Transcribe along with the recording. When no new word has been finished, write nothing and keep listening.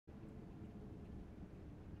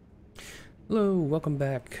Hello, welcome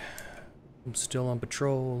back. I'm still on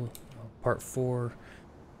patrol, part 4,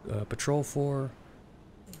 patrol 4,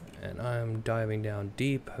 and I'm diving down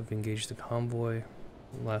deep. I've engaged the convoy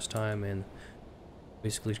last time and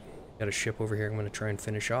basically got a ship over here I'm going to try and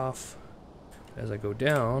finish off. As I go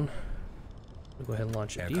down, I'll go ahead and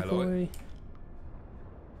launch a decoy.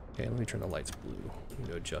 Okay, let me turn the lights blue. I need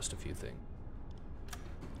to adjust a few things.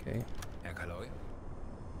 Okay.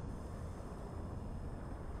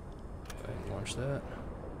 Go ahead and launch that.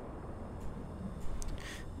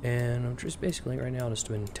 And I'm just basically right now just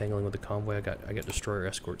doing tangling with the convoy. I got destroyer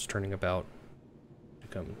escorts turning about to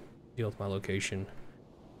come deal with my location.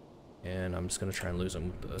 And I'm just gonna try and lose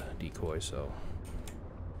them with the decoy, so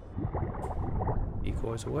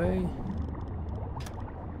decoys away.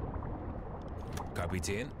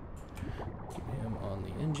 Kapitän. Keep him on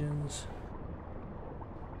the engines.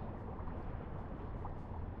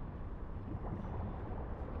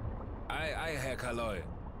 Ei, ei, Herr Kaloy.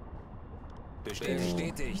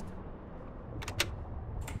 Bestätigt.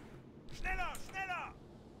 Schneller, schneller!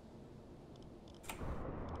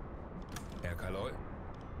 Herr Kaloy.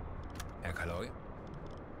 Herr Kaloy.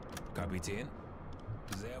 Kapitän.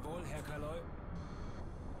 Sehr wohl, Herr Kaloy.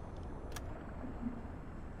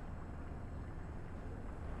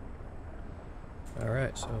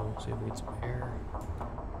 Alright, so we'll see if we get some air.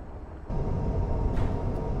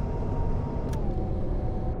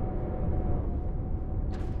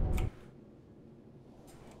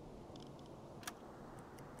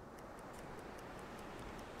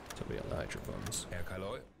 Somebody on the hydrophones. Herr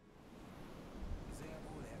Kaloy. Sehr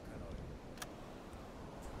wohl, Herr Kaloy.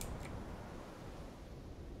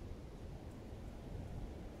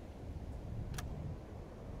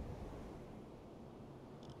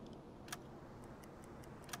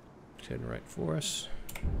 It's heading right for us.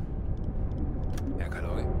 Herr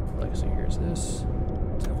Kaloy. Legacy, here's this.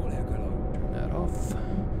 Sehr wohl, Herr Kaloy. Turn that off.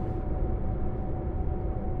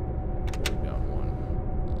 Down one.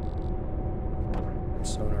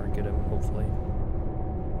 Sonar, get him, hopefully.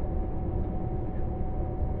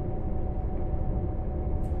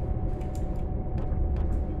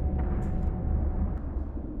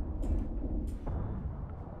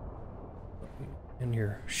 And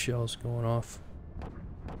your shells going off.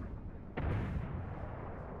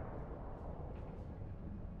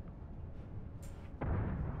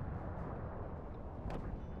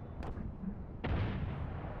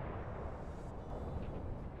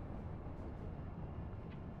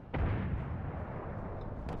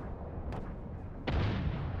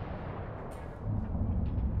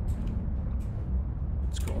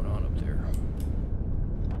 What's going on up there?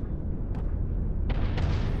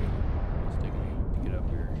 Let's take a get up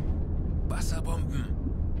here. Wasserbomben.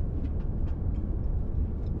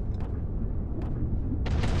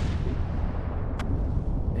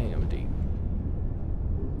 Dang, I'm deep.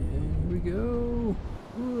 And here we go.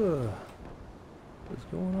 Ugh. What's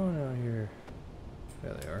going on out here?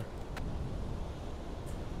 There they are.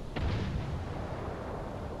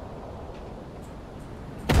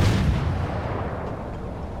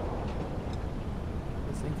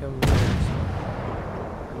 I think I'm there, so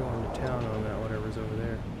I'm going to town on that, whatever's over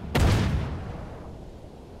there.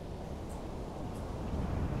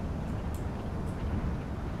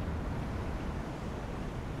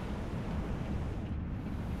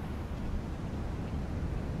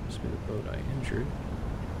 Must be the boat I injured.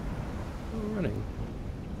 Oh, running.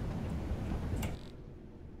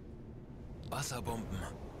 Wasserbomben.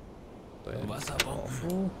 But Wasserbomben.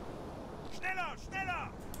 awful. Schneller, schneller!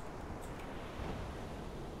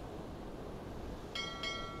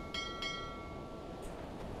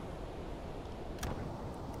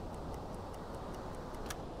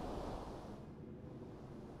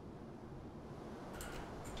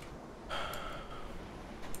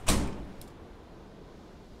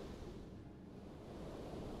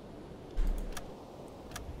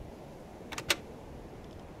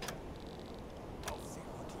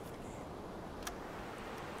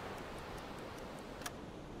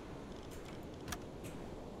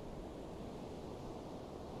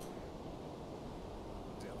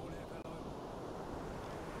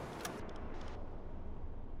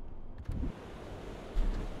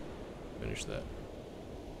 Finish that.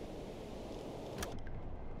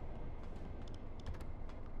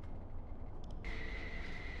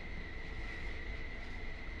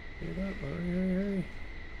 Get it up, hurry, hurry, hurry.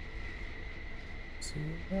 See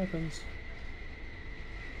what happens.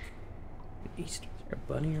 Easter, is there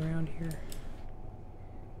a bunny around here?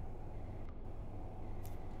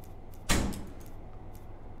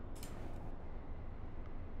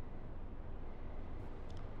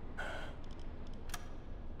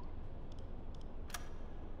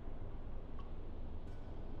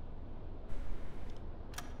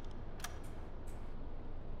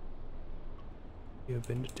 You have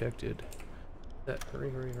been detected. That,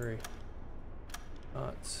 hurry, hurry, hurry.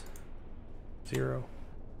 Knots. 0.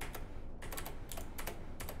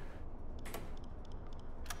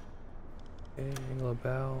 Okay, angle of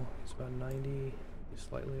bow. He's about 90. He's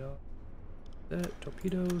slightly off. That,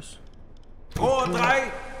 torpedoes. Rohr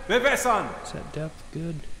 3, bewässern! Set depth,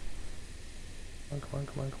 good. Come on,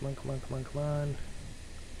 come on, come on, come on, come on, come on.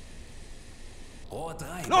 Rohr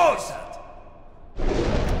 3, Los! bewässert.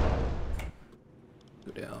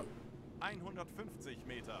 Go down. 150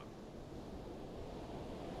 Meter.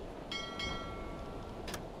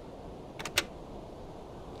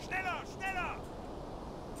 Schneller, schneller!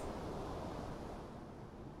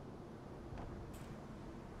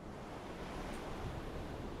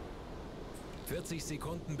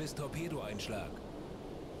 Sekunden bis Torpedoeinschlag.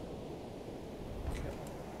 Okay.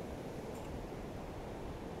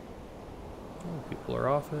 Oh, people are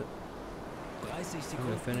off it. 30 I'm gonna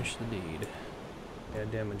Sekunden. finish the deed. Yeah,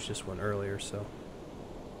 damage just went earlier, so.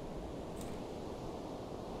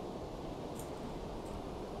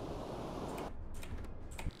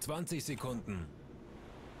 20 Sekunden.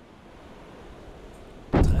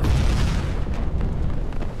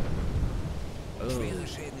 Schwere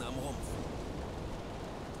Schäden am Rumpf.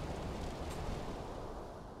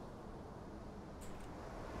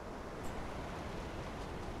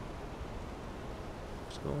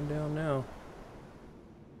 It's going down now.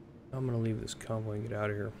 I'm gonna leave this convoy and get out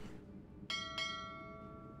of here.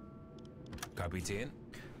 Kapitän.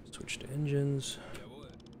 Switch to engines. Jawohl.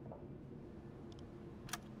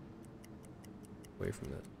 Away from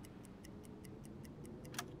that.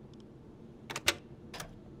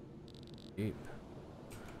 Deep.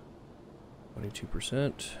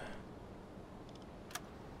 22%.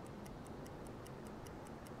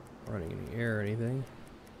 Running in the air or anything.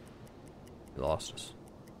 They lost us.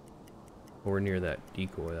 We're near that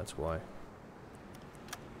decoy, that's why.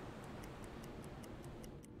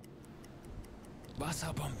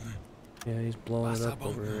 Wasserbomben. Yeah, he's blowing it up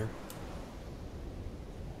over there.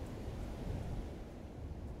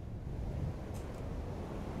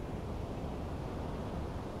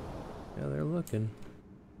 Yeah, they're looking.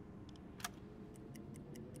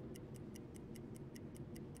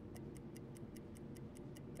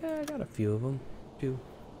 Yeah, I got a few of them. Two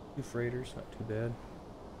freighters, not too bad.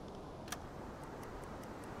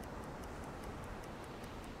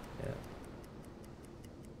 Yeah.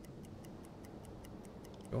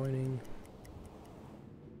 Joining.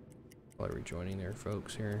 Probably rejoining their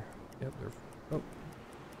folks here. Yep, they're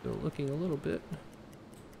still looking a little bit.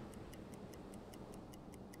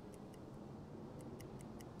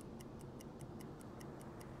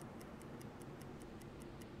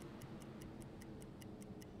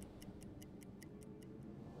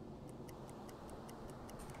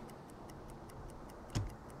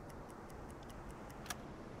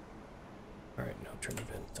 Alright, now turn the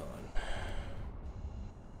vents on.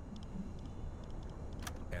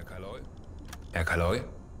 Herr Kaloy. Herr Kaloy.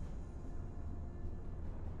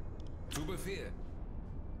 Zu Befehl.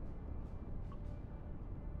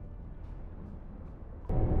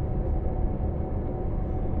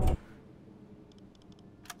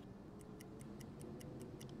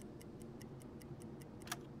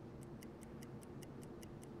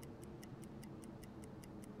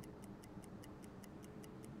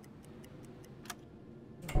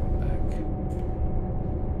 Back.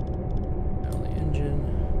 Down the engine.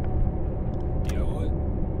 Jawohl.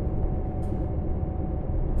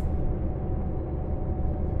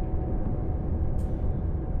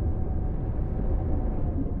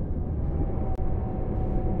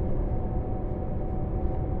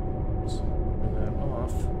 Turn that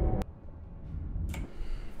off.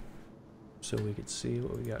 So we could see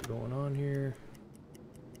what we got going on here.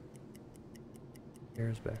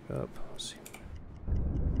 Air's back up. Let's see.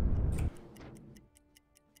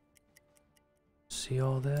 See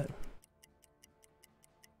all that?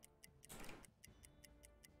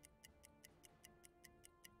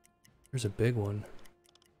 There's a big one.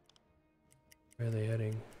 Where are they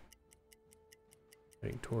heading?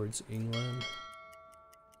 Heading towards England.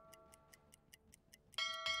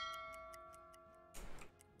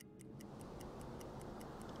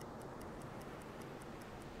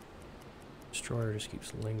 Destroyer just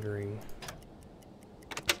keeps lingering.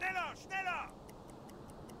 Schneller, schneller!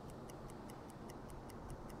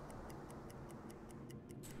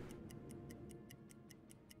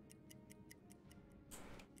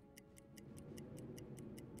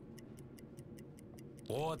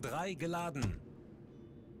 Rohr 3 geladen.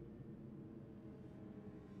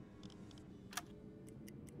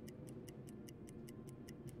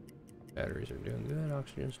 Batteries are doing good,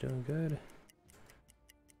 oxygen's doing good.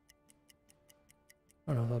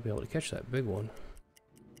 I don't know if I'll be able to catch that big one.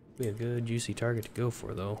 Be a good juicy target to go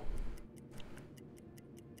for though.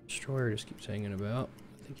 Destroyer just keeps hanging about.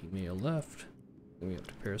 I think he may have left. Then we have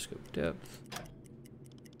to periscope depth.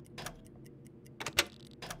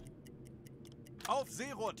 Auf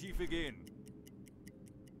Seerohrtiefe gehen.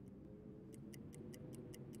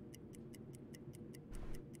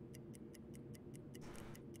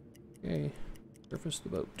 Okay, surface the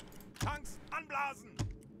boat. Tanks anblasen.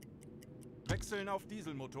 Wechseln auf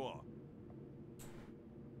Dieselmotor.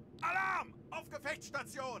 Alarm! Auf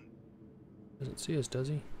Gefechtsstation! Doesn't see us, does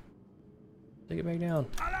he? Take it back down.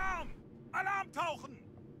 Alarm! Alarm tauchen!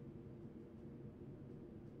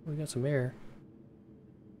 We got some air.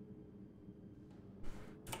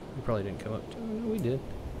 We probably didn't come up to him. No, we did.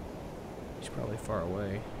 He's probably far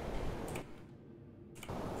away.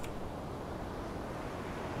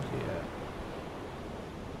 Where's he at?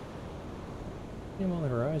 See him on the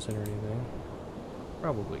horizon or anything?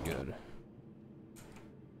 Probably good.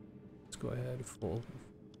 Let's go ahead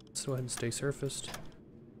Let's go ahead and stay surfaced.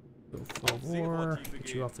 Go full bore.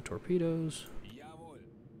 Get you off the torpedoes. Jawohl.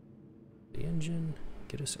 The engine.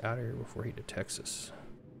 Get us out of here before he detects us.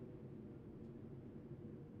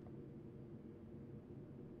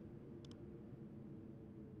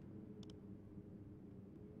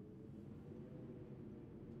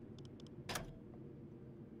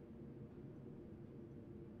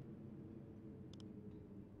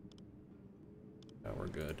 We're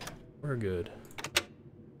good. We're good.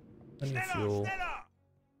 Plenty of Schneller, fuel. schneller!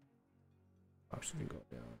 Oxygen going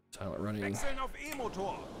down. Silent running. Wechseln auf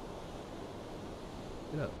E-Motor.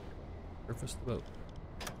 Get up. Surface the boat.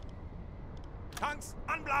 Tanks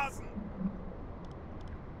anblasen.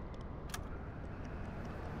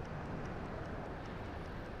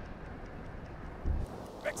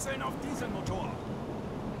 Wechseln auf Dieselmotor.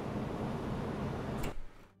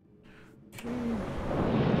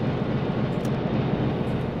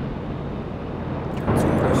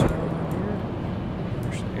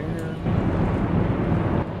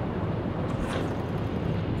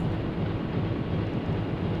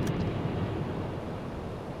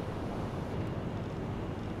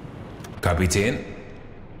 Kapitän.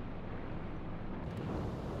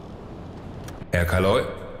 Herr Kaloy.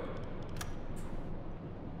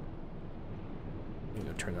 I'm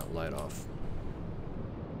gonna turn that light off.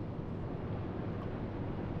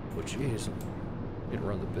 Oh jeez, didn't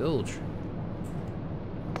run the bilge.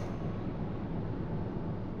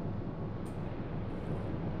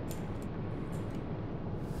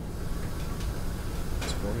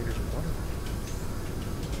 It's 4 liters of water.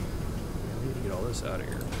 I need to get all this out of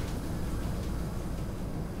here.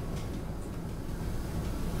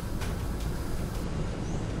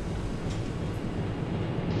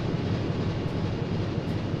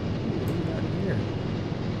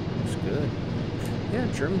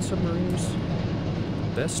 German submarines,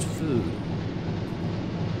 best food.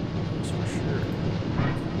 That's for sure.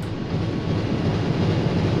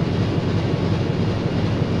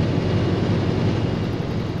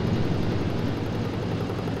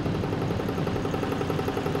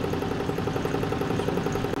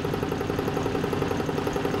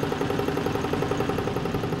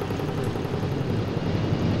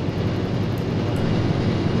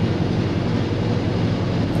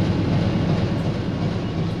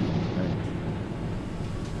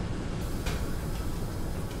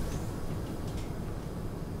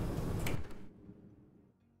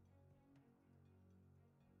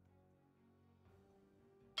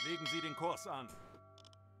 Legen Sie den Kurs an.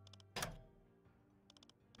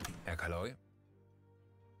 Herr Kaloy.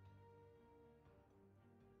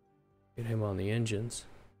 Get him on the engines.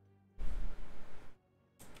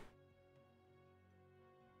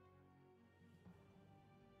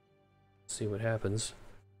 See what happens.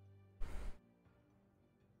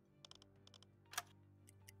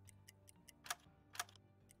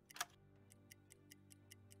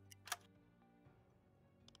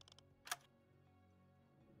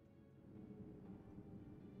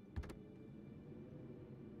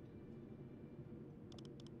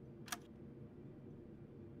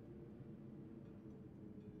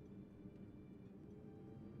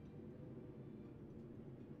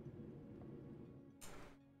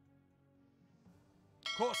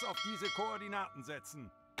 Kurs auf diese Koordinaten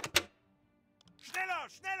setzen. Schneller,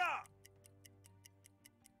 schneller!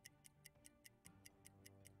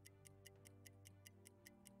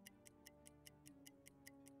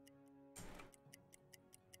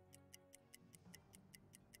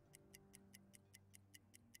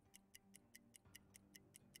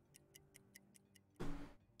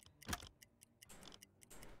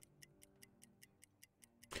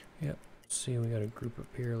 see, we got a group up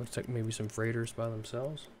here. Looks like maybe some freighters by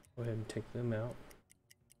themselves. Go ahead and take them out.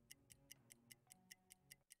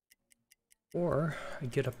 Or I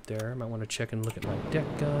get up there, I might want to check and look at my deck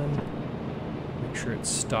gun. Make sure it's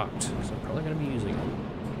stocked, because I'm probably going to be using it.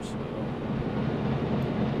 So,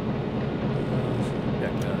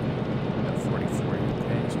 deck gun, got 40-40,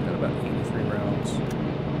 okay, so we've got about 83 rounds.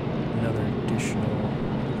 Another additional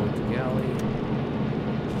with the galley.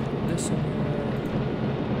 This in there.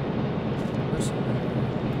 This in there.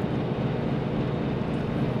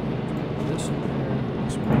 This in there.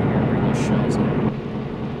 This one here, bring these shells in.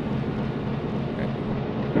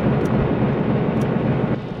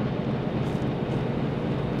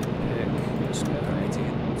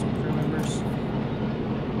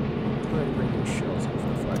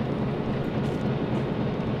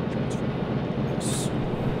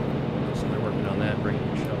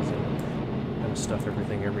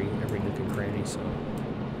 Every nook and cranny, so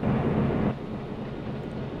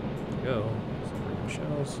go. Some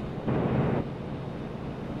shells.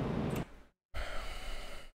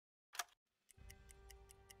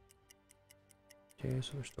 Okay,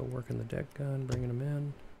 so we're still working the deck gun, bringing them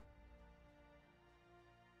in.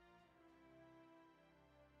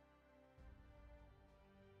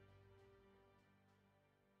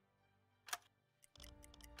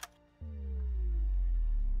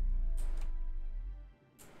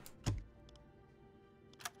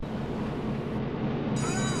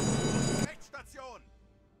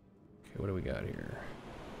 What do we got here?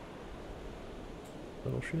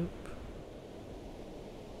 Little ship.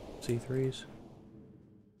 C3s.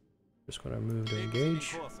 Just gonna move to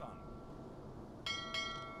engage.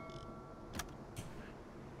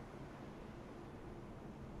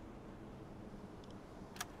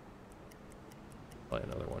 Play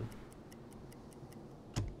another one.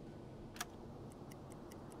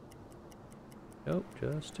 Nope,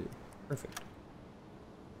 just two. Perfect.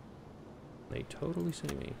 They totally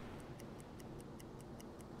see me.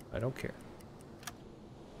 I don't care.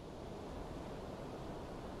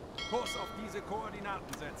 Kurs auf diese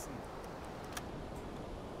Koordinaten setzen.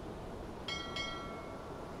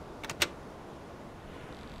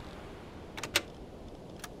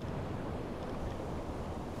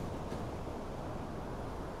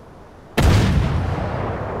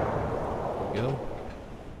 There we go.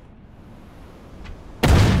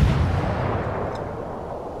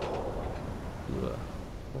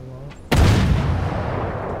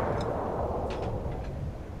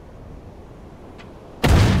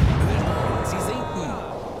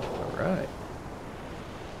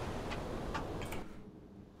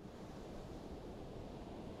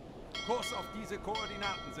 Kurs auf diese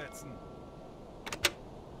Koordinaten setzen.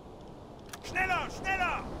 Schneller,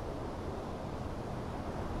 schneller!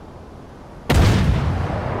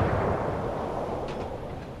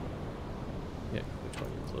 Yeah, which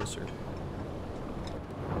one is closer?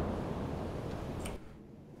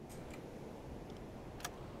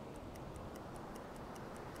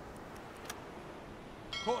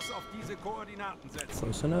 Kurs auf diese Koordinaten setzen.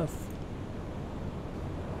 Close enough.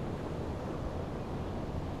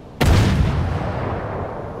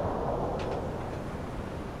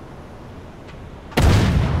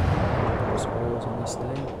 This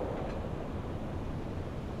thing.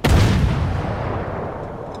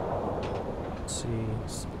 Let's see,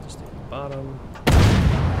 let's put this thing at the bottom.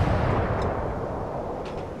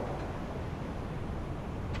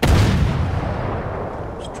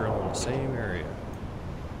 Just drill in the same area.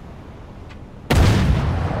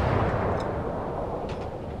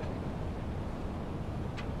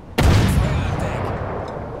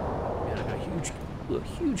 Man, I got a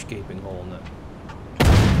huge gaping hole in that.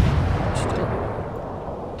 Still here.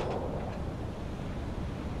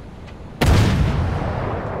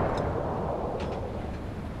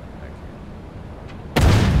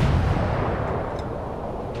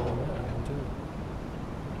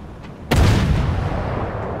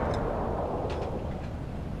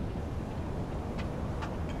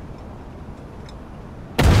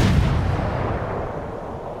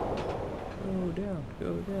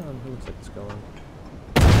 Go down. It looks like it's going.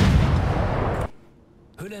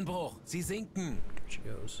 Hüllenbruch, Sie sinken. There she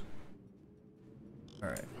goes.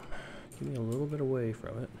 Alright. Give me a little bit away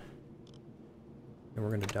from it. And we're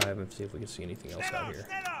going to dive and see if we can see anything else out here.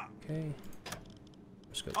 Okay.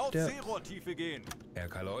 Just go Auf depth. Seerohrtiefe gehen. Herr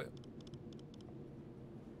Kaloy.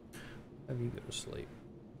 Have you go to sleep.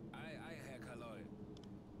 Ei, ei, Herr Kaloy.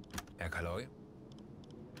 Herr Kaloy.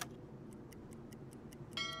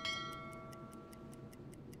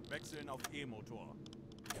 Wechseln auf E-Motor.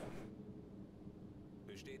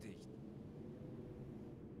 Bestätigt.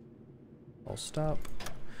 I'll stop.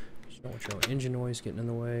 You don't want your engine noise getting in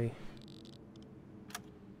the way.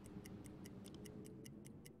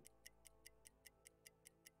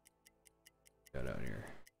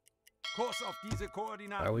 Kurs auf diese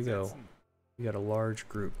Koordinaten There we go. setzen. We got a large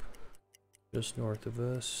group just north of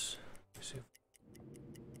us. Let's see if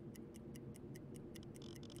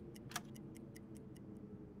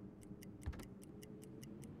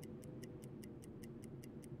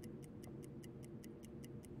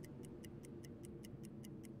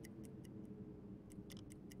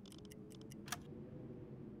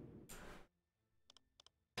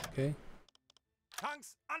okay.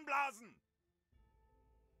 Tanks anblasen!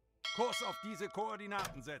 Kurs auf diese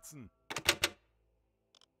Koordinaten setzen.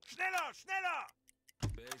 Schneller, schneller!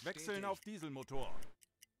 Wechseln auf Dieselmotor.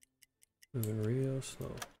 Moving real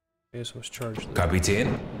slow. Okay, so let's charge the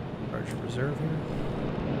Kapitän? charge the reserve here.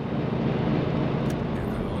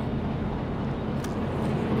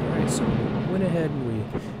 Alright, so we went ahead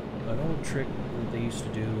and an old trick that they used to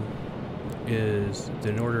do is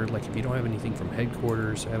in order, like if you don't have anything from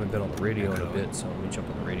headquarters, I haven't been on the radio in a bit, so let me jump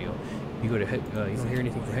on the radio. You go to you don't hear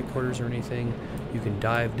anything from headquarters or anything, you can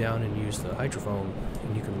dive down and use the hydrophone,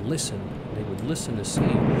 and you can listen. They would listen to see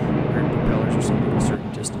where propellers or something at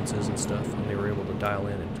certain distances and stuff, and they were able to dial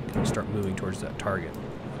in and kind of start moving towards that target.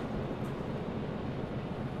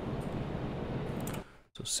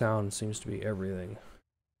 So sound seems to be everything.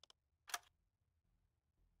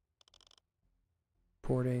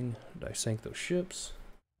 Porting, I sank those ships.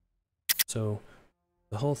 So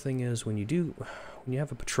the whole thing is when you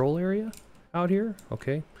have a patrol area out here,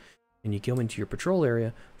 okay, and you go into your patrol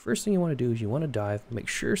area, first thing you want to do is you want to dive, make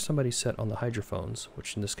sure somebody's set on the hydrophones,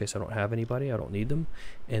 which in this case I don't have anybody, I don't need them,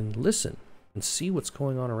 and listen and see what's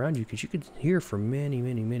going on around you, because you can hear for many,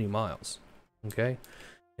 many, many miles, okay?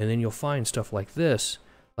 And then you'll find stuff like this,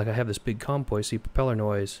 like I have this big convoy, see propeller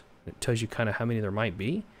noise, it tells you kind of how many there might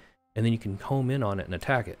be, and then you can home in on it and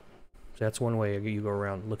attack it. So that's one way you go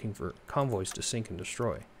around looking for convoys to sink and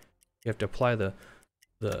destroy. You have to apply the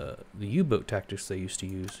U-boat tactics they used to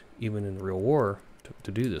use, even in real war,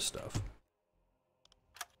 to do this stuff.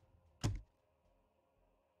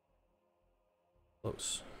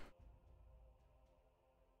 Close.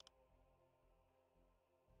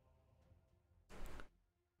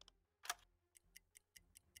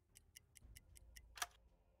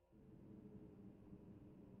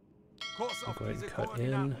 Kurs auf Go ahead diese and cut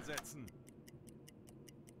Koordinaten in. setzen.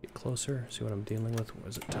 Get closer, see what I'm dealing with. What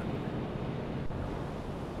is it time?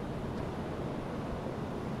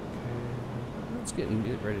 Okay, it's getting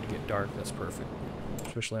ready to get dark. That's perfect,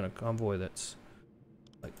 especially on a convoy that's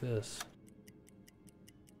like this.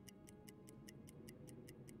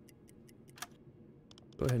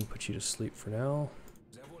 Go ahead and put you to sleep for now.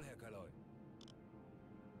 Sehr wohl, Herr Kaloi.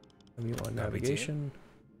 Have you on navigation.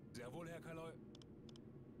 Sehr wohl, Herr Kaloi.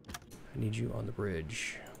 I need you on the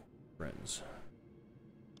bridge, friends.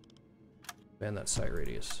 Ban that sight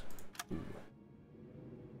radius. Ooh.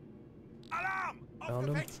 Alarm! Auf Found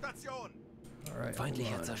him. Gefechtsstation! Alright,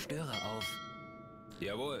 Feindlicher Zerstörer auf.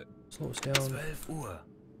 Jawohl. slow us down. 12 Uhr.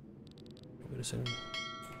 Wait a second.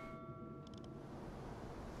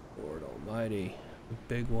 Lord almighty. The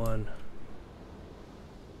big one.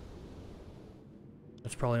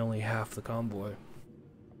 That's probably only half the convoy.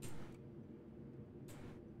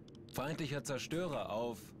 Feindlicher Zerstörer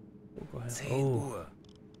auf. We'll go ahead. 10 Oh, Uhr.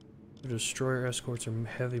 the destroyer escorts are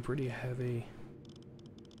heavy, pretty heavy.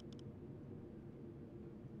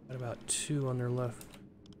 Got about 2 on their left.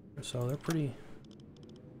 So they're pretty...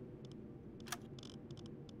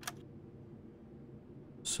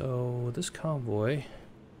 So this convoy,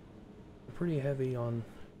 pretty heavy on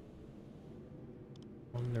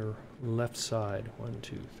their left side. 1,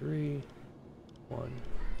 2, 3. 1,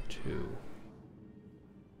 2.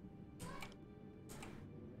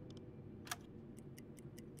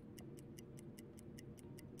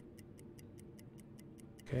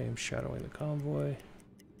 Okay, I'm shadowing the convoy.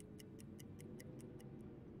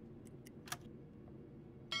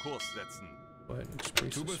 Kurs setzen. Go ahead and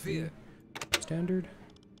increase Zu the Befehl. speed. Standard.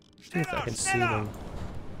 See if I Schneller, can see schneller! them.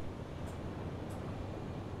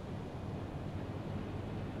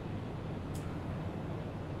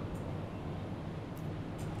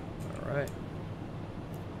 All right.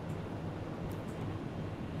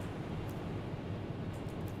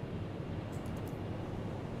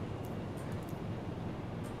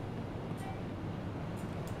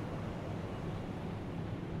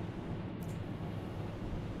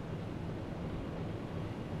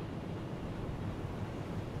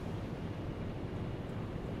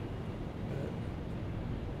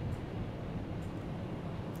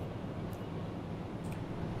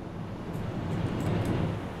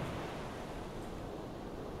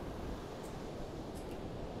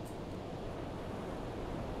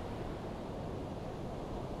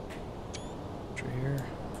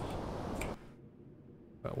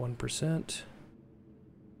 1%.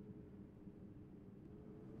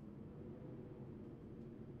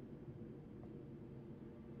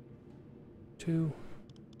 Two.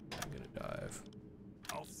 I'm gonna dive.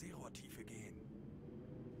 Auf Seerohrtiefe gehen.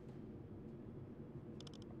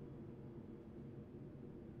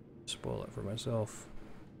 Spoil it for myself.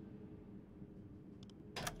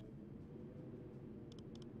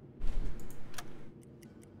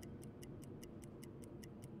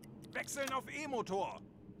 Wechseln auf E-Motor.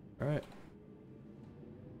 Alright.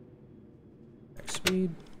 Max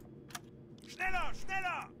speed. Schneller,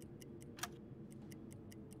 schneller.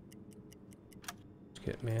 Let's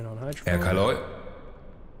get man on hydrophone. Herr Kaloi?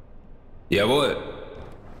 Jawohl.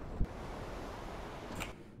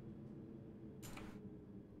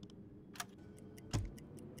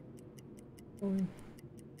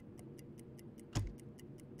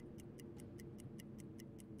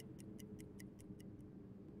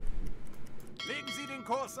 Legen Sie den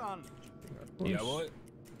Kurs an. Jawohl.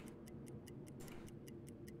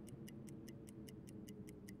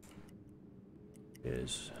 It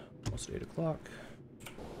is almost 8 o'clock.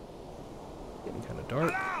 Getting kind of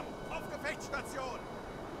dark. Alarm! Auf Gefechtsstation.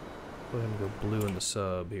 Go ahead and go blue in the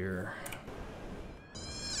sub here.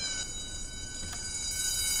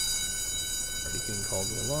 Already getting called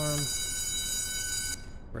to alarm.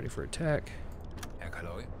 Ready for attack. Herr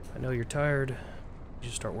Kaloi? I know you're tired. You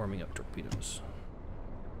just start warming up torpedoes.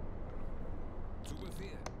 Zu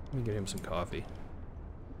Befehl. Let me get him some coffee.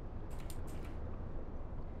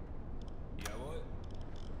 Jawohl.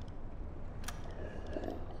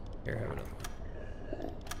 Here, have another one.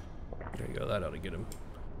 There you go. That ought to get him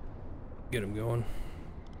going.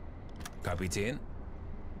 Kapitän?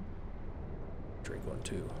 Drink one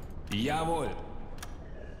too. Jawohl.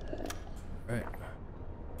 All right.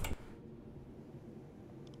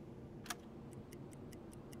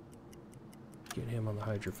 Get him on the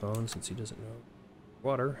hydrophone since he doesn't know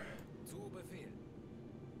water. Zu Befehl.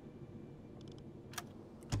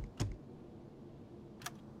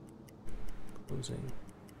 Closing.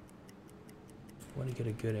 Want to get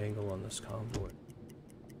a good angle on this convoy.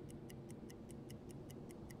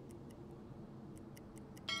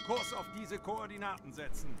 Kurs auf diese Koordinaten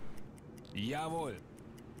setzen. Jawohl.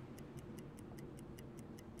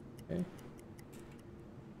 Okay.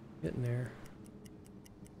 Getting there.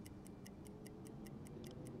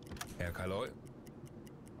 Herr Kaloi?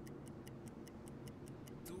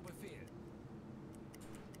 Zu Befehl.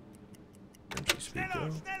 Energy speed Schneller,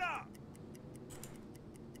 go. schneller.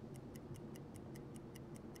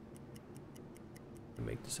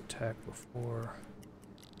 Make this attack before.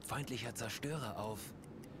 Feindlicher Zerstörer auf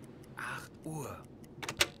 8 Uhr.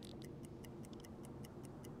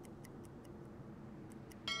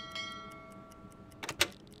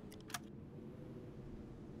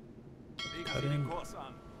 Legen Cut Sie den in. Kurs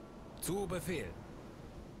an. Zu Befehl.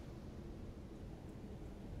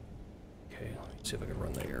 Okay, let me see if I can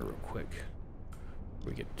run the air real quick.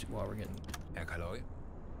 We get to, while we're getting Herr Kaloi? Ei,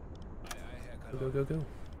 ei, Herr go Kaloi. go go go.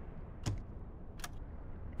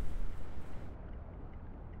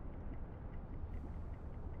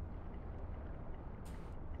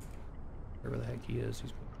 Wherever the heck he is,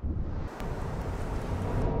 he's.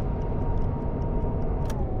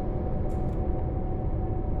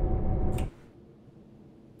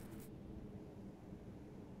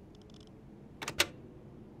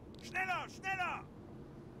 Schneller, schneller.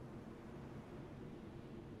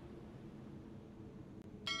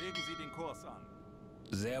 Legen Sie den Kurs an.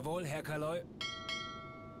 Sehr wohl, Herr Kaloi.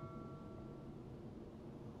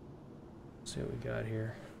 See what we got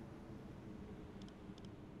here.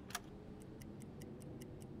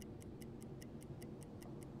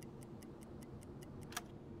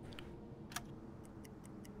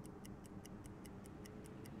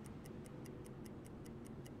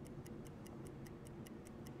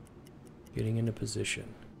 Getting into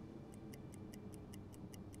position.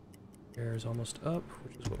 Air is almost up,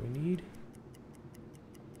 which is what we need.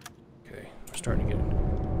 Okay, we're starting to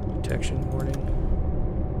get detection warning.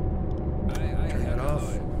 Ei, ei, Turn Herr that off.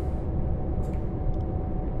 Kaloi.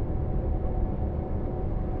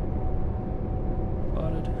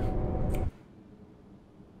 Spotted.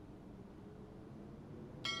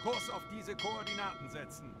 Kurs auf diese Koordinaten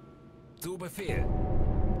setzen. Zu Befehl.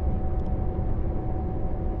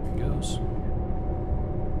 There he goes.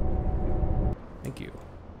 Thank you.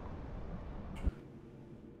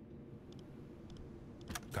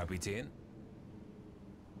 Kapitän?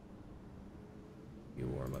 You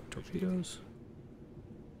warm up torpedoes.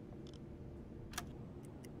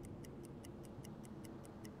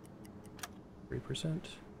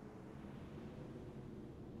 %.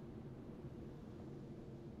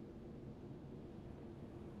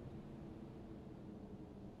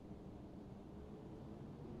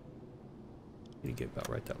 Need to get about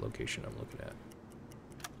right that location I'm looking at.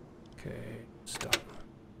 Okay, stop.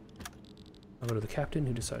 I'll go to the captain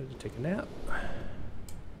who decided to take a nap.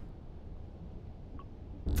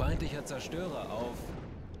 Feindlicher Zerstörer auf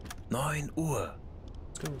 9 Uhr.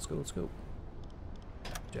 Let's go, let's go, let's go.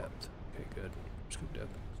 Depth. Okay, good. Scoop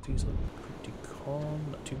depth. Seas look pretty calm,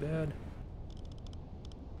 not too bad.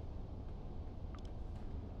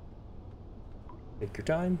 Take your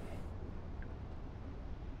time.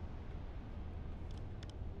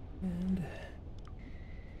 And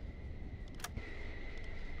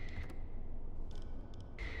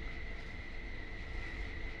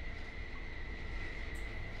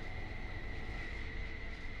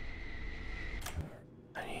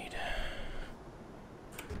I need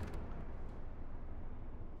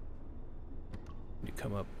to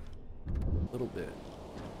come up a little bit.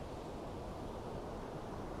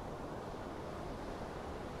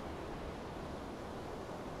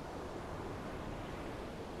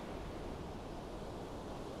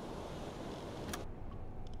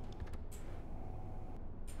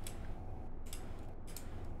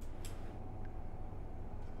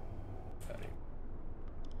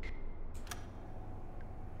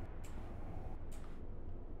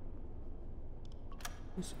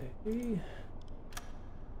 A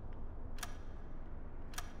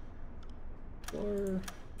or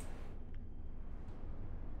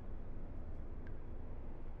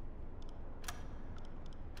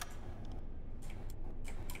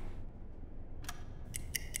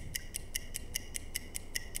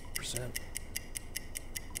percent.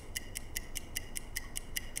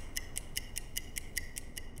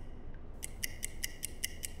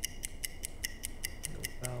 Go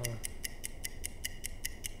down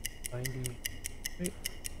 90. Wait.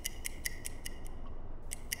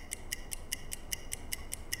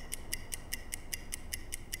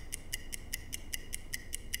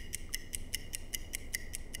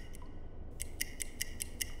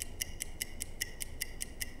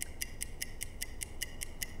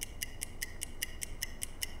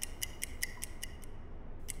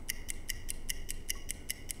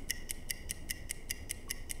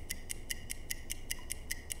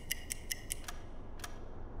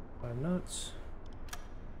 Knots.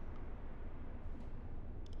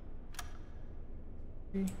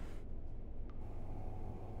 Okay.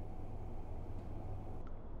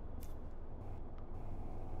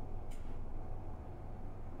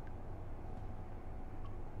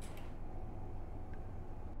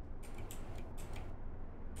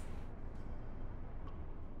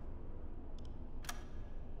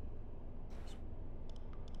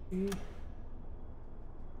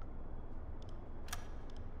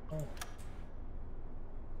 Oh.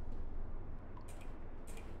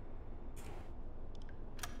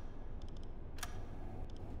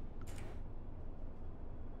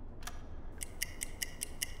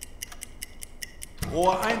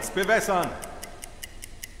 Rohr 1 bewässern.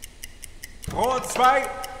 Rohr 2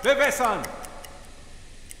 bewässern.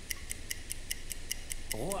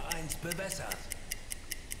 Rohr 1 bewässert.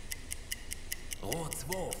 Rohr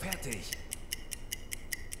 2 fertig.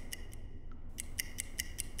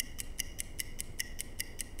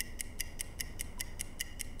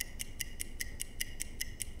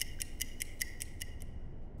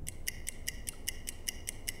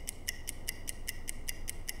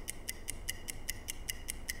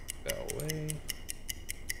 That way.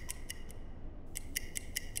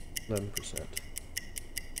 11%.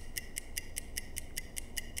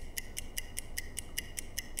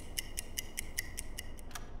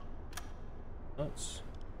 Nuts.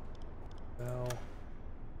 Bow.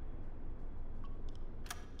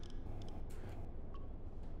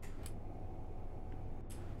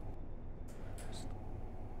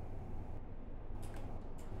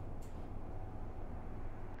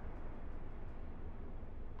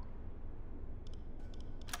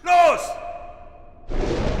 Los!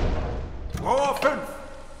 Rohr 5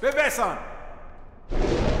 bewässern.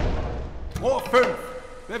 Rohr 5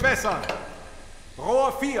 bewässern.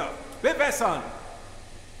 Rohr 4 bewässern.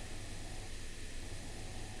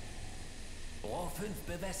 Rohr 5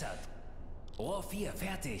 bewässert. Rohr 4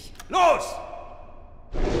 fertig. Los!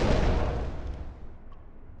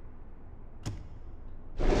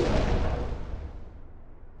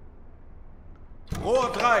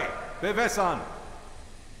 Rohr 3 bewässern.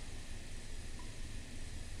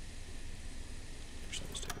 Actually,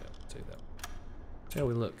 let's take that. Take that. See how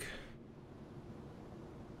we look.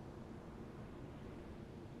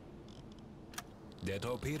 Der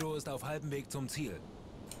Torpedo ist auf halbem Weg zum Ziel.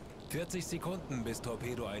 40 Sekunden bis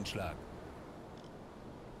Torpedoeinschlag.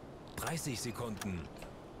 30 Sekunden.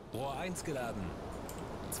 Rohr 1 geladen.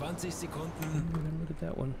 20 Sekunden. Look at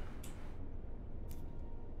that one.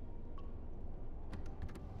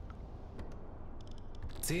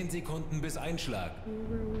 10 Sekunden bis Einschlag.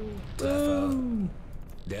 Treffer.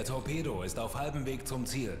 Der Torpedo ist auf halbem Weg zum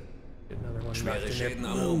Ziel. Get another one Schwere knocked in there. Schäden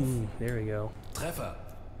am Rumpf. Boom. There we go. Treffer.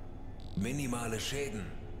 Minimale Schäden.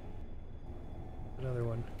 Another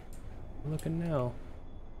one. Looking now.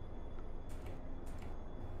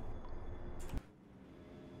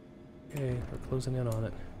 Okay, we're closing in on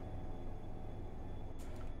it.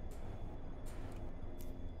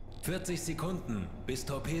 40 Sekunden bis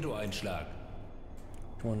Torpedoeinschlag.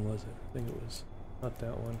 Which one was it? I think it was not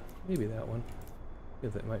that one. Maybe that one. Yeah,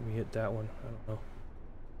 that might be hit that one. I don't know.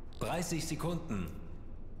 30 Sekunden.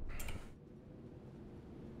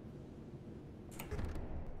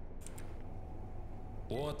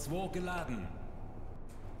 Rohr 2 geladen.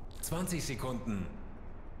 20 Sekunden.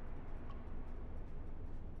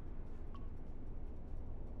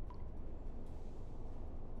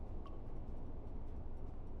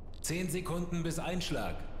 Zehn Sekunden bis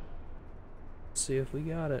Einschlag. See if we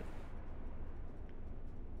got it.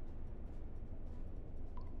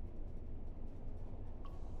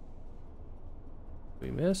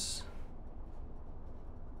 We miss.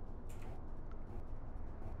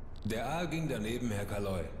 Der Aal ging daneben, Herr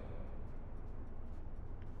Kaloy.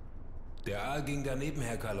 Der Aal ging daneben,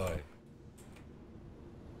 Herr Kaloy.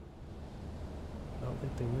 I don't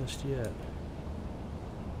think they missed yet.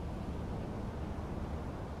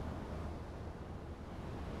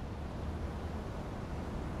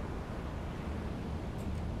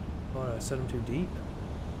 Oh, I set them too deep.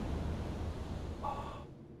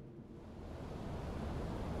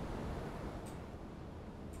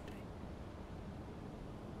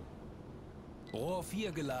 Rohr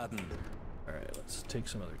 4 geladen. Alright, let's take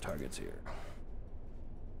some other targets here.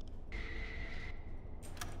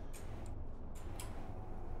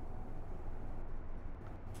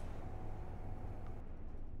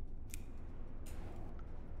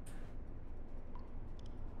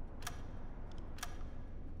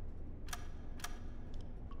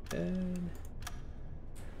 And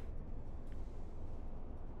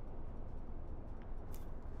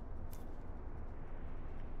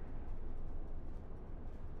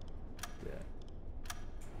that.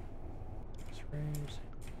 Frames.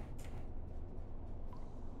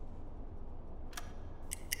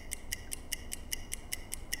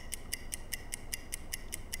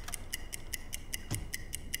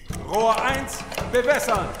 Rohr 1,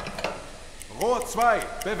 bewässern. Rohr 2,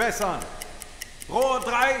 bewässern. Rohr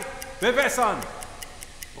 3, bewässern.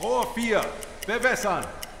 Rohr 4, bewässern.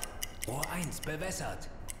 Rohr 1 bewässert.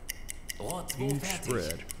 Rohr 2 Huge fertig.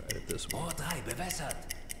 spread right at this one. Rohr 3 bewässert.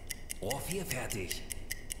 Rohr 4 fertig.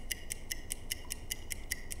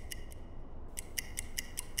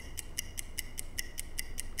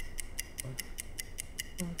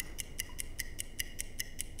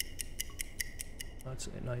 That's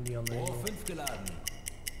 90 on the Rohr angle. 5 geladen.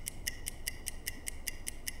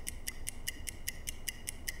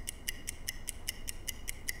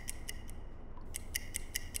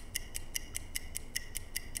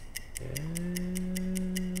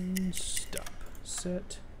 And stop.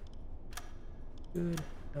 Set. Good.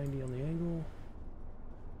 90 on the angle.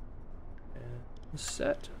 And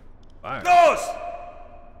set. Fire. Los!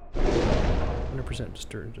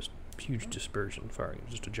 100% just huge dispersion firing.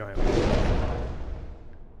 Just a giant one.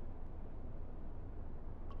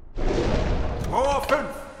 Rohr 5,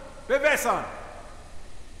 bewässern.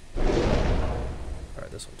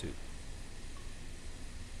 Alright, this one too.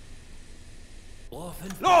 Rohr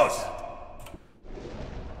 5 Los! bewässert.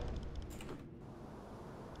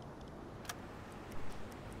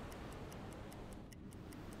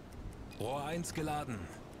 Rohr 1 geladen.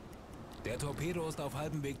 Der Torpedo ist auf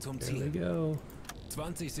halbem Weg zum There we Ziel. go.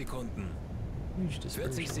 20 Sekunden. Huge 40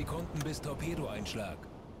 dispersion. Sekunden bis Torpedoeinschlag.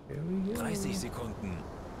 There we go. 30 Sekunden.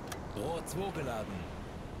 Rohr 2 geladen.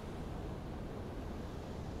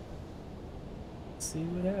 See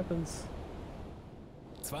what happens.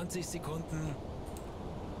 20 Sekunden.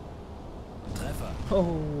 Treffer.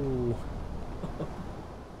 Oh.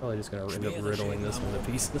 Probably just gonna end up Schwere riddling Schäden this am one to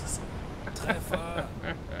Rumpf. pieces. Treffer.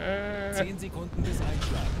 10 Sekunden bis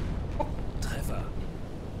Einschlag. Treffer.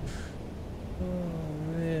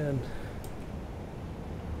 Oh man.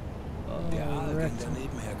 Der Oh, Aal ging wrecked,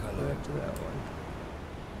 daneben, Herr Kaloy. wrecked that one.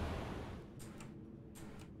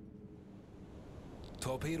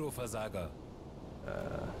 Torpedoversager.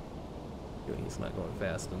 He's not going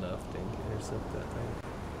fast enough to intercept that thing.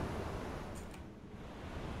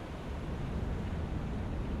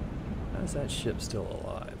 How's that ship still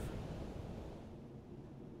alive?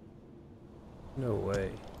 No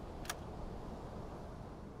way.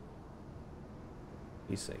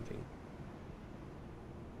 He's sinking.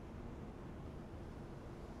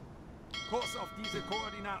 Kurs auf diese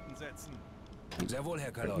Koordinaten setzen. Sehr wohl,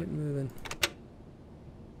 Herr Get Kaloi. moving.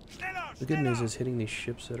 Schneller, The good news schneller! is hitting these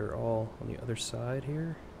ships that are all on the other side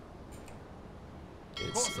here.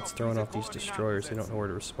 It's throwing off these destroyers. They don't know where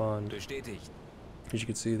to respond. Bestätigt. As you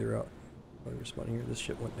can see, they're out. They're responding here. This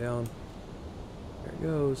ship went down. There it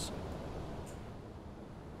goes.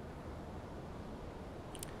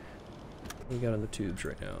 What do we got on the tubes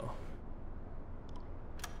right now?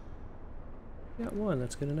 Got one.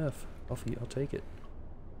 That's good enough. I'll take it.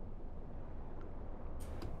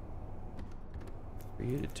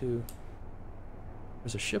 Created too.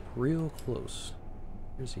 There's a ship real close.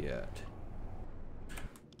 Where's he at?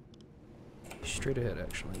 He's straight ahead,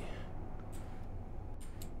 actually.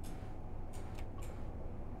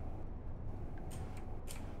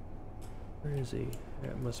 Where is he?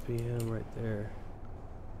 That must be him right there.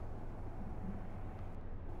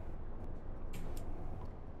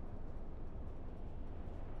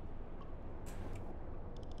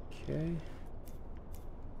 Okay.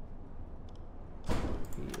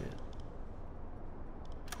 Yeah.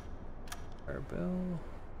 Our bell.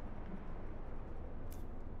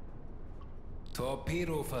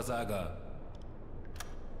 Torpedo-Versager.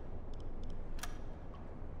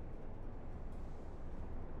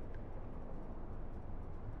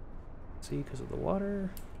 See, because of the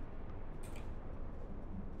water.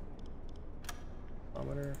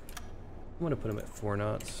 Kilometer. I'm going to put him at 4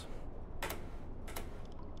 knots.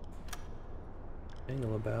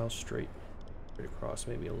 Angle of bow straight across,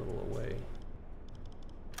 maybe a little away.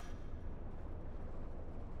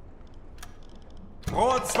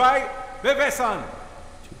 Rohr 2, bewässern!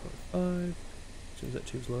 2.5. As soon as that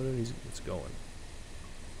tube's loaded, it's going.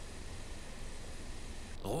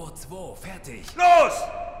 Rohr 2, fertig. Los!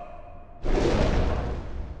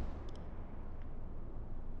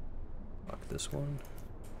 Lock this one.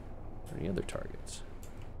 Any other targets?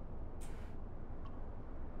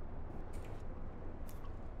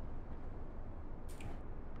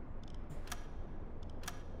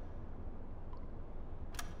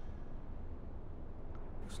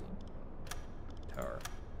 Tower.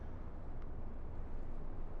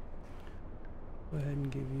 Go ahead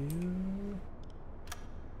and give you.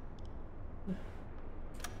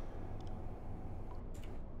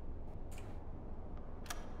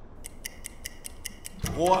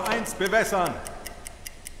 Rohr 1, bewässern!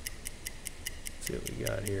 Let's see what we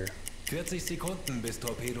got here. 40 Sekunden bis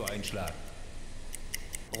Torpedoeinschlag.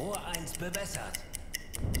 Rohr 1 bewässert.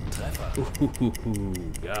 Treffer.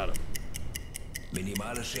 Got him.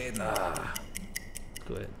 Minimale Schäden. Let's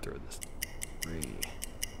go ahead and throw this 3.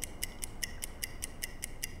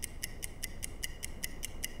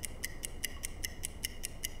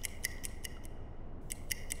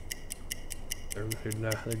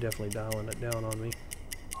 They're definitely dialing it down on me.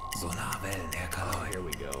 Sonarwellen, Herr Oh, Kaloi. here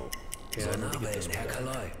we go. Okay, I need to get this Sonarwellen, Herr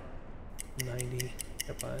one Kaloi. down. 90.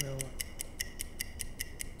 Yep, I know.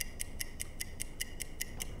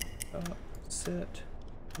 Set.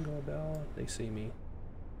 Go about. They see me.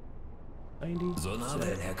 90. Sonarwellen,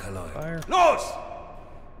 Set. Herr Kaloi. Fire. Los!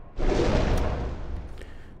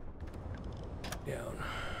 Down.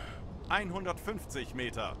 150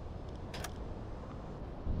 Meter.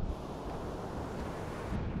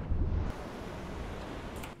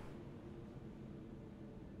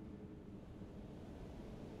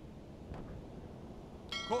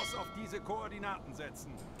 Kurs auf diese Koordinaten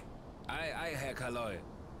setzen. Ei, ei, Herr Kaloi.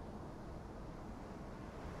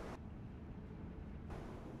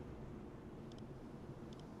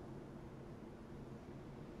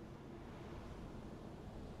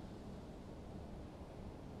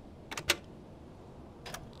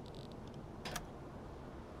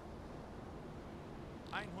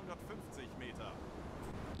 Meter.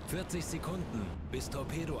 40 Sekunden bis There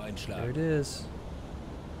Torpedoeinschlag. it is.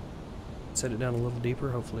 Set it down a little deeper.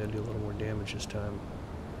 Hopefully I do a little more damage this time.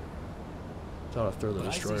 Thought I'd throw the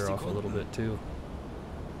 30 destroyer off a little Sekunden. bit too.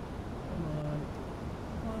 Come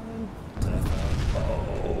on. Treffer.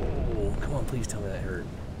 Oh, come on, please tell me that hurt.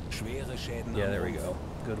 Schwere Schäden. Yeah, am there we Rumpf. go.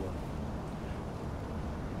 Good one.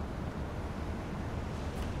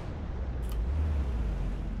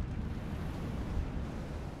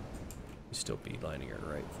 He's still beelining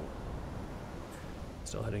her right for.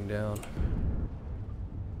 Still heading down.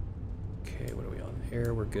 Okay, what are we on?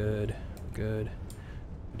 Air, we're good. We're good.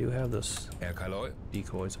 We do have those Herr Kaloi.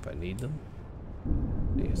 decoys if I need them.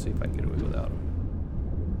 Yeah, see if I can get away without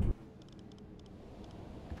them.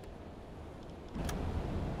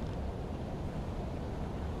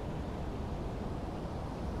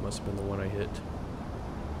 Must have been the one I hit.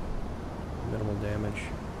 Minimal damage.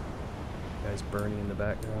 Guy's burning in the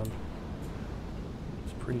background.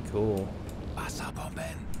 It's pretty cool.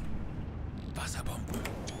 Wasserbomben. Wasserbomben.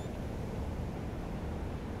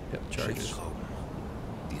 Depth charges. Schiffsschrauben.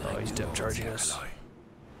 Oh, he's Direkt depth über uns, charging Herr us. Kaloi.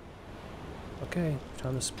 Okay,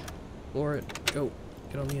 time to explore it. Go.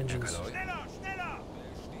 Get on the Herr engines. Kaloi. Schneller, schneller!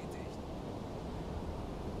 Bestätigt.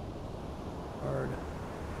 Hard.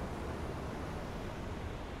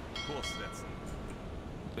 Kurs setzen.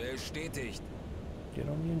 Bestätigt. Get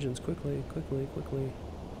on the engines quickly, quickly, quickly.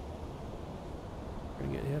 We're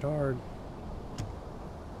gonna get hit hard.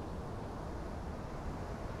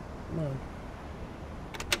 Come on.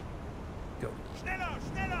 Go. Schneller,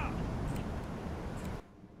 schneller!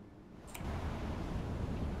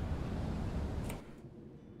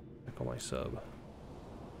 Back on my sub.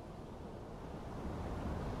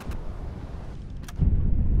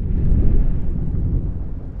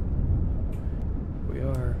 We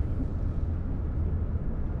are.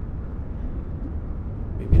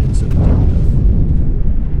 Maybe it didn't set deep enough.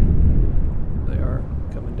 They are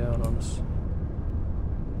coming down on us.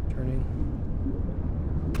 Turning.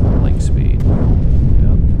 Link speed.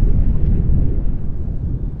 Yep.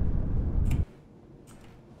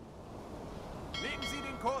 Legen Sie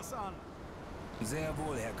den Kurs an! Sehr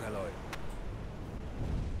wohl, Herr Kaloi.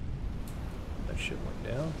 That ship went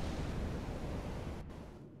down.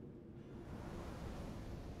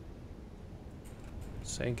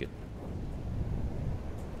 Sank it.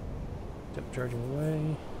 Depth charging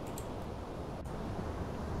away.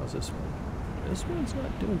 How's this one? This one's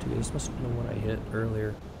not doing too good. This must have been the one I hit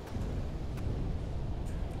earlier.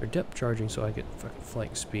 They're depth charging so I get fucking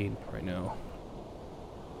flank speed right now.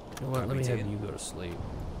 You know what? Let me have you go to sleep.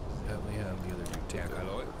 Let me have the other dude take Herr over.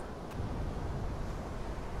 Kaloi.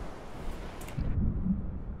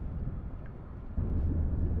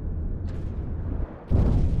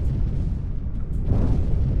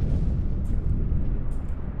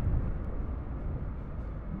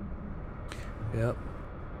 Yep.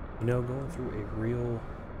 You know, going through a real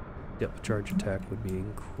depth charge attack would be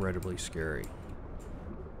incredibly scary.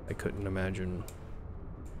 I couldn't imagine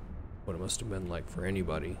what it must have been like for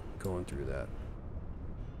anybody going through that.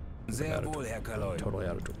 Sehr wohl, Herr Kaloi. Totally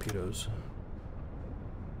out of torpedoes.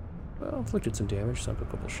 Well, inflicted some damage, sunk a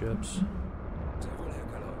couple ships. Sehr wohl, Herr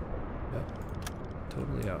Kaloi. Yep.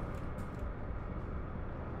 Totally out.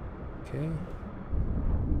 Okay.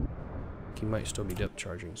 He might still be depth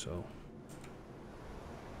charging, so.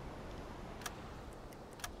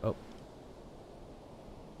 Oh.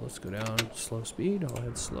 Let's go down slow speed. I'll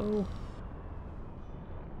head slow.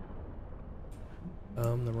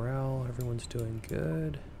 The morale, everyone's doing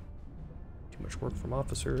good. Too much work from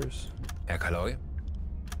officers. Herr Kaloi.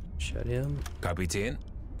 Shed him. Kapitän.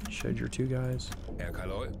 Shed your two guys. Herr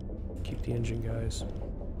Kaloi. Keep the engine guys.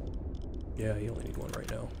 Yeah, you only need one right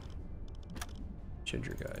now. Shed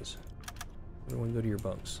your guys. Everyone go to your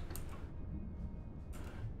bunks.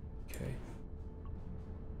 Okay.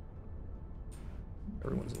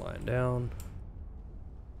 Everyone's lying down.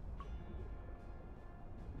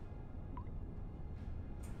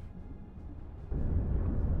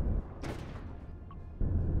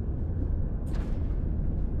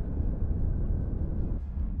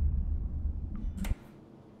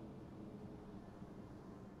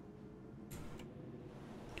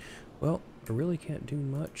 Well, I really can't do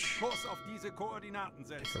much. Kurs auf diese Koordinaten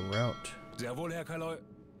setzen. Different route. Sehr wohl, Herr Kaloi.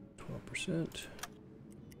 12%. Take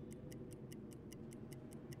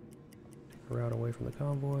a route away from the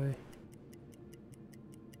convoy.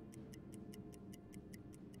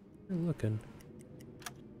 You're looking.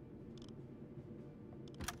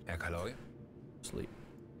 Herr Kaloi. Sleep.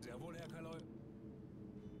 Sehr wohl, Herr Kaloi.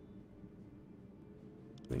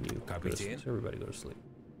 When you go to Kapitän. sleep, everybody go to sleep.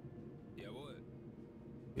 Jawohl.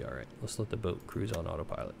 Be alright. Let's let the boat cruise on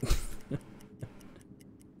autopilot. Alarm!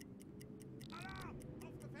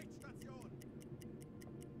 Auf Gefechtsstation!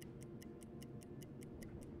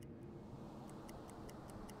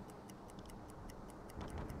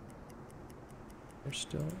 They're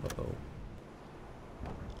still. Uh-oh.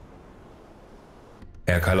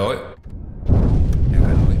 Herr Kaloi. Herr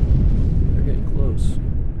Kaloi. They're getting close.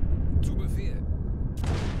 Zu Befehl.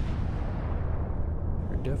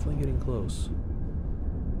 They're definitely getting close.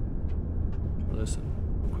 Listen,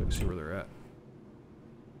 real quick, see where they're at.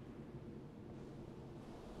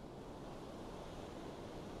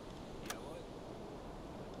 Jawohl.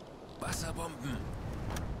 Wasserbomben.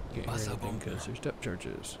 Can't hear anything because there's depth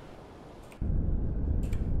charges.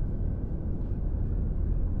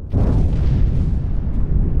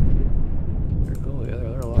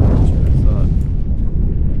 They're a lot closer than I thought.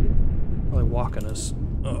 Probably walking us.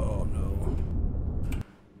 Oh no.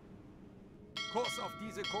 Kurs auf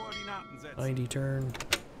diese Koordinaten setzen. 90 turn.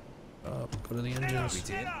 Up, go to the engines.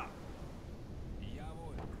 Schneller!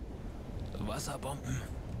 Jawohl. Wasserbomben.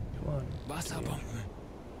 Come on. Wasserbomben.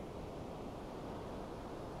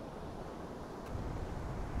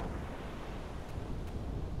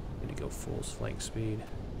 Need to go full flank speed.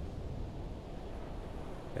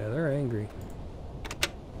 Yeah, they're angry.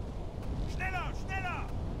 Schneller, schneller!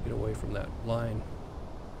 Get away from that line.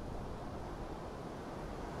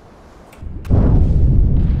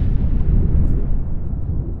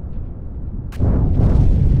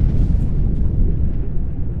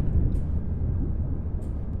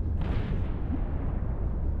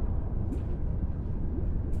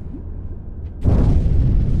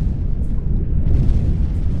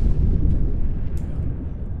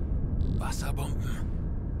 Wasserbomben.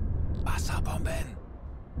 Wasserbomben.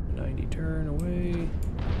 90 turn away.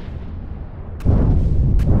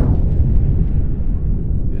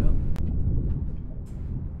 Yeah.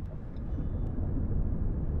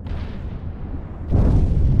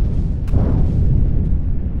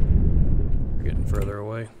 We're getting further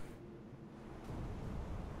away.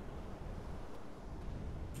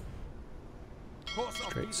 Kurs auf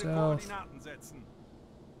Straight diese south. Koordinaten setzen.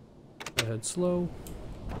 Go ahead slow.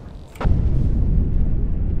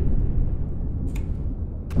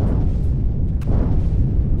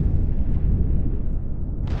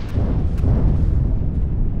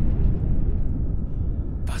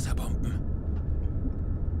 Wasserbomben.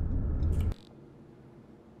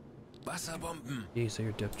 Wasserbomben. Jeez,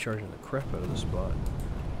 they're depth charging the crap out of the spot.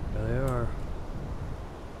 There they are.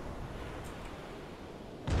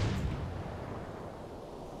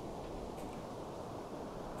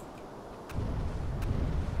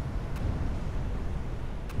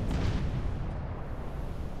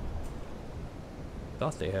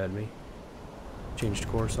 Thought they had me. Changed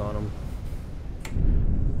course on them.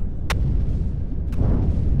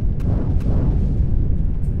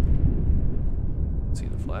 See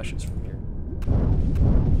the flashes from here.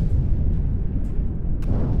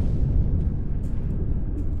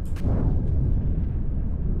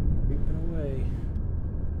 Creeping away.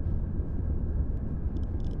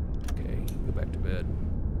 Okay, you can go back to bed.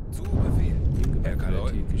 Zu Befehl. You can go Herr back to bed Kaloi.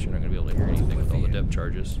 too, because you're not going to be able to hear anything with all the Befehl. depth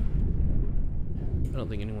charges. I don't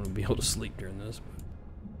think anyone would be able to sleep during this, but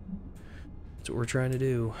that's what we're trying to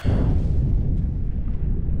do.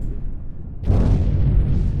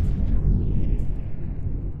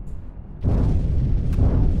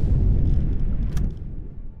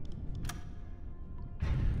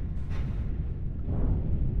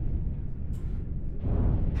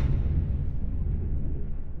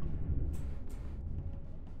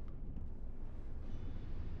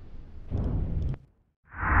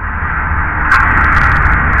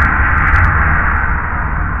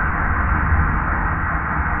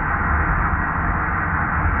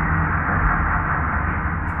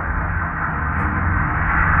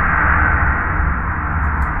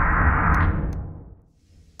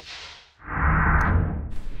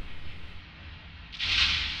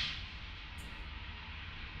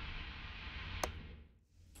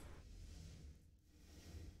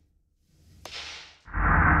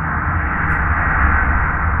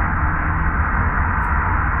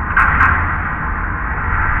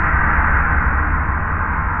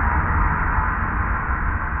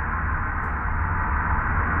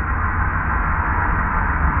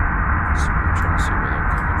 So I'm trying to see where they're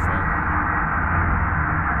coming from.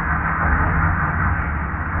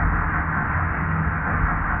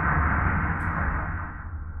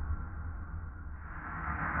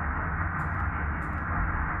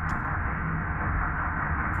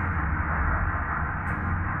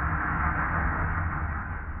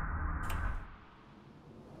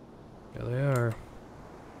 There they are.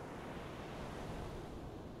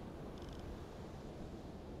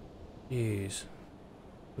 Jeez.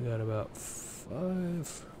 We got about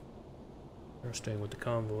 5. We're staying with the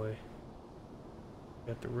convoy.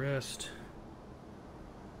 Got the rest.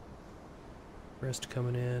 Rest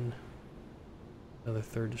coming in. Another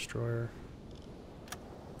 3rd destroyer.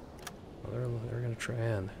 Well, they're gonna try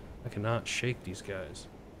and. I cannot shake these guys.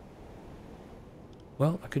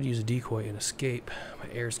 Well, I could use a decoy and escape. My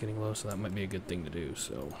air's getting low, so that might be a good thing to do.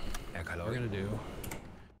 So, Herr what we're Kaloi. gonna do.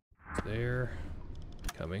 They're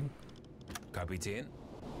coming. Kapitän.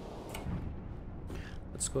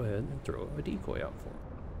 Let's go ahead and throw a decoy out for him.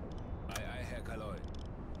 Ei, ei, Herr Kaloi.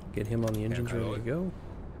 Get him on the engines ready to go.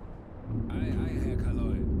 Ei, ei, Herr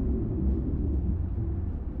Kaloi.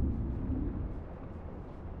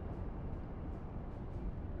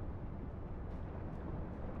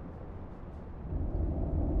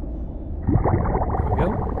 There we go.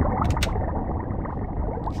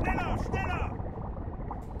 Schneller, schneller!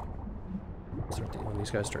 When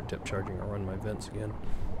these guys start depth charging, I'll run my vents again.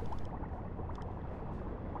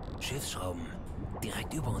 Schiffsschrauben.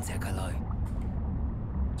 Direkt über uns, Herr Kaloi.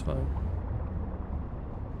 It's fine.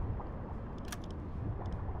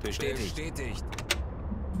 Bestätigt. Bestätigt.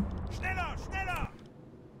 Schneller, schneller!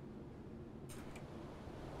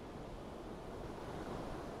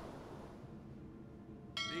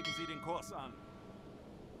 Legen Sie den Kurs an.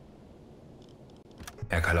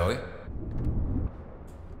 Herr Kaloi?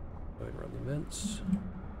 Go ahead and run the vents.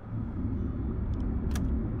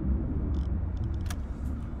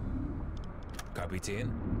 Kapitän?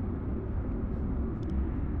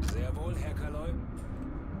 Sehr wohl, Herr Kaloi.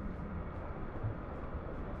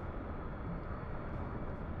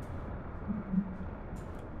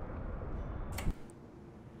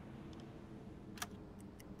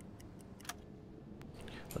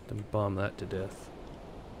 Let them bomb that to death.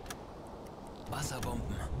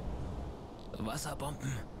 Wasserbomben.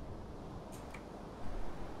 Wasserbomben.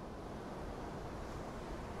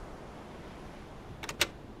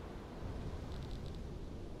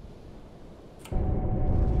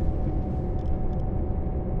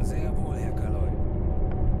 Sehr wohl, Herr Kaloi.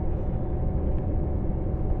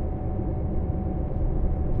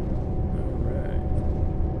 Alright.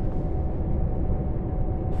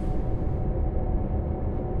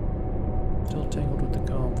 Still tangled with the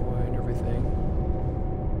convoy and everything.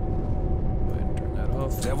 Go ahead and turn that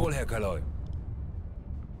off. Sehr wohl, Herr Kaloi.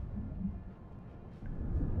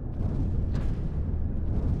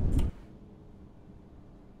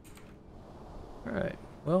 Alright,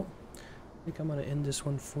 well, I think I'm going to end this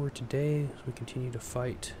one for today as we continue to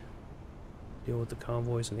fight, deal with the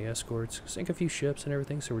convoys and the escorts, sink a few ships and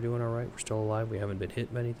everything, so we're doing alright. We're still alive. We haven't been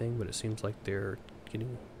hit by anything, but it seems like they're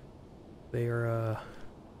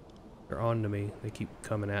on to me. They keep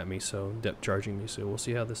coming at me, so depth charging me, so we'll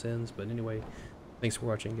see how this ends. But anyway, thanks for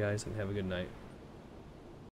watching, guys, and have a good night.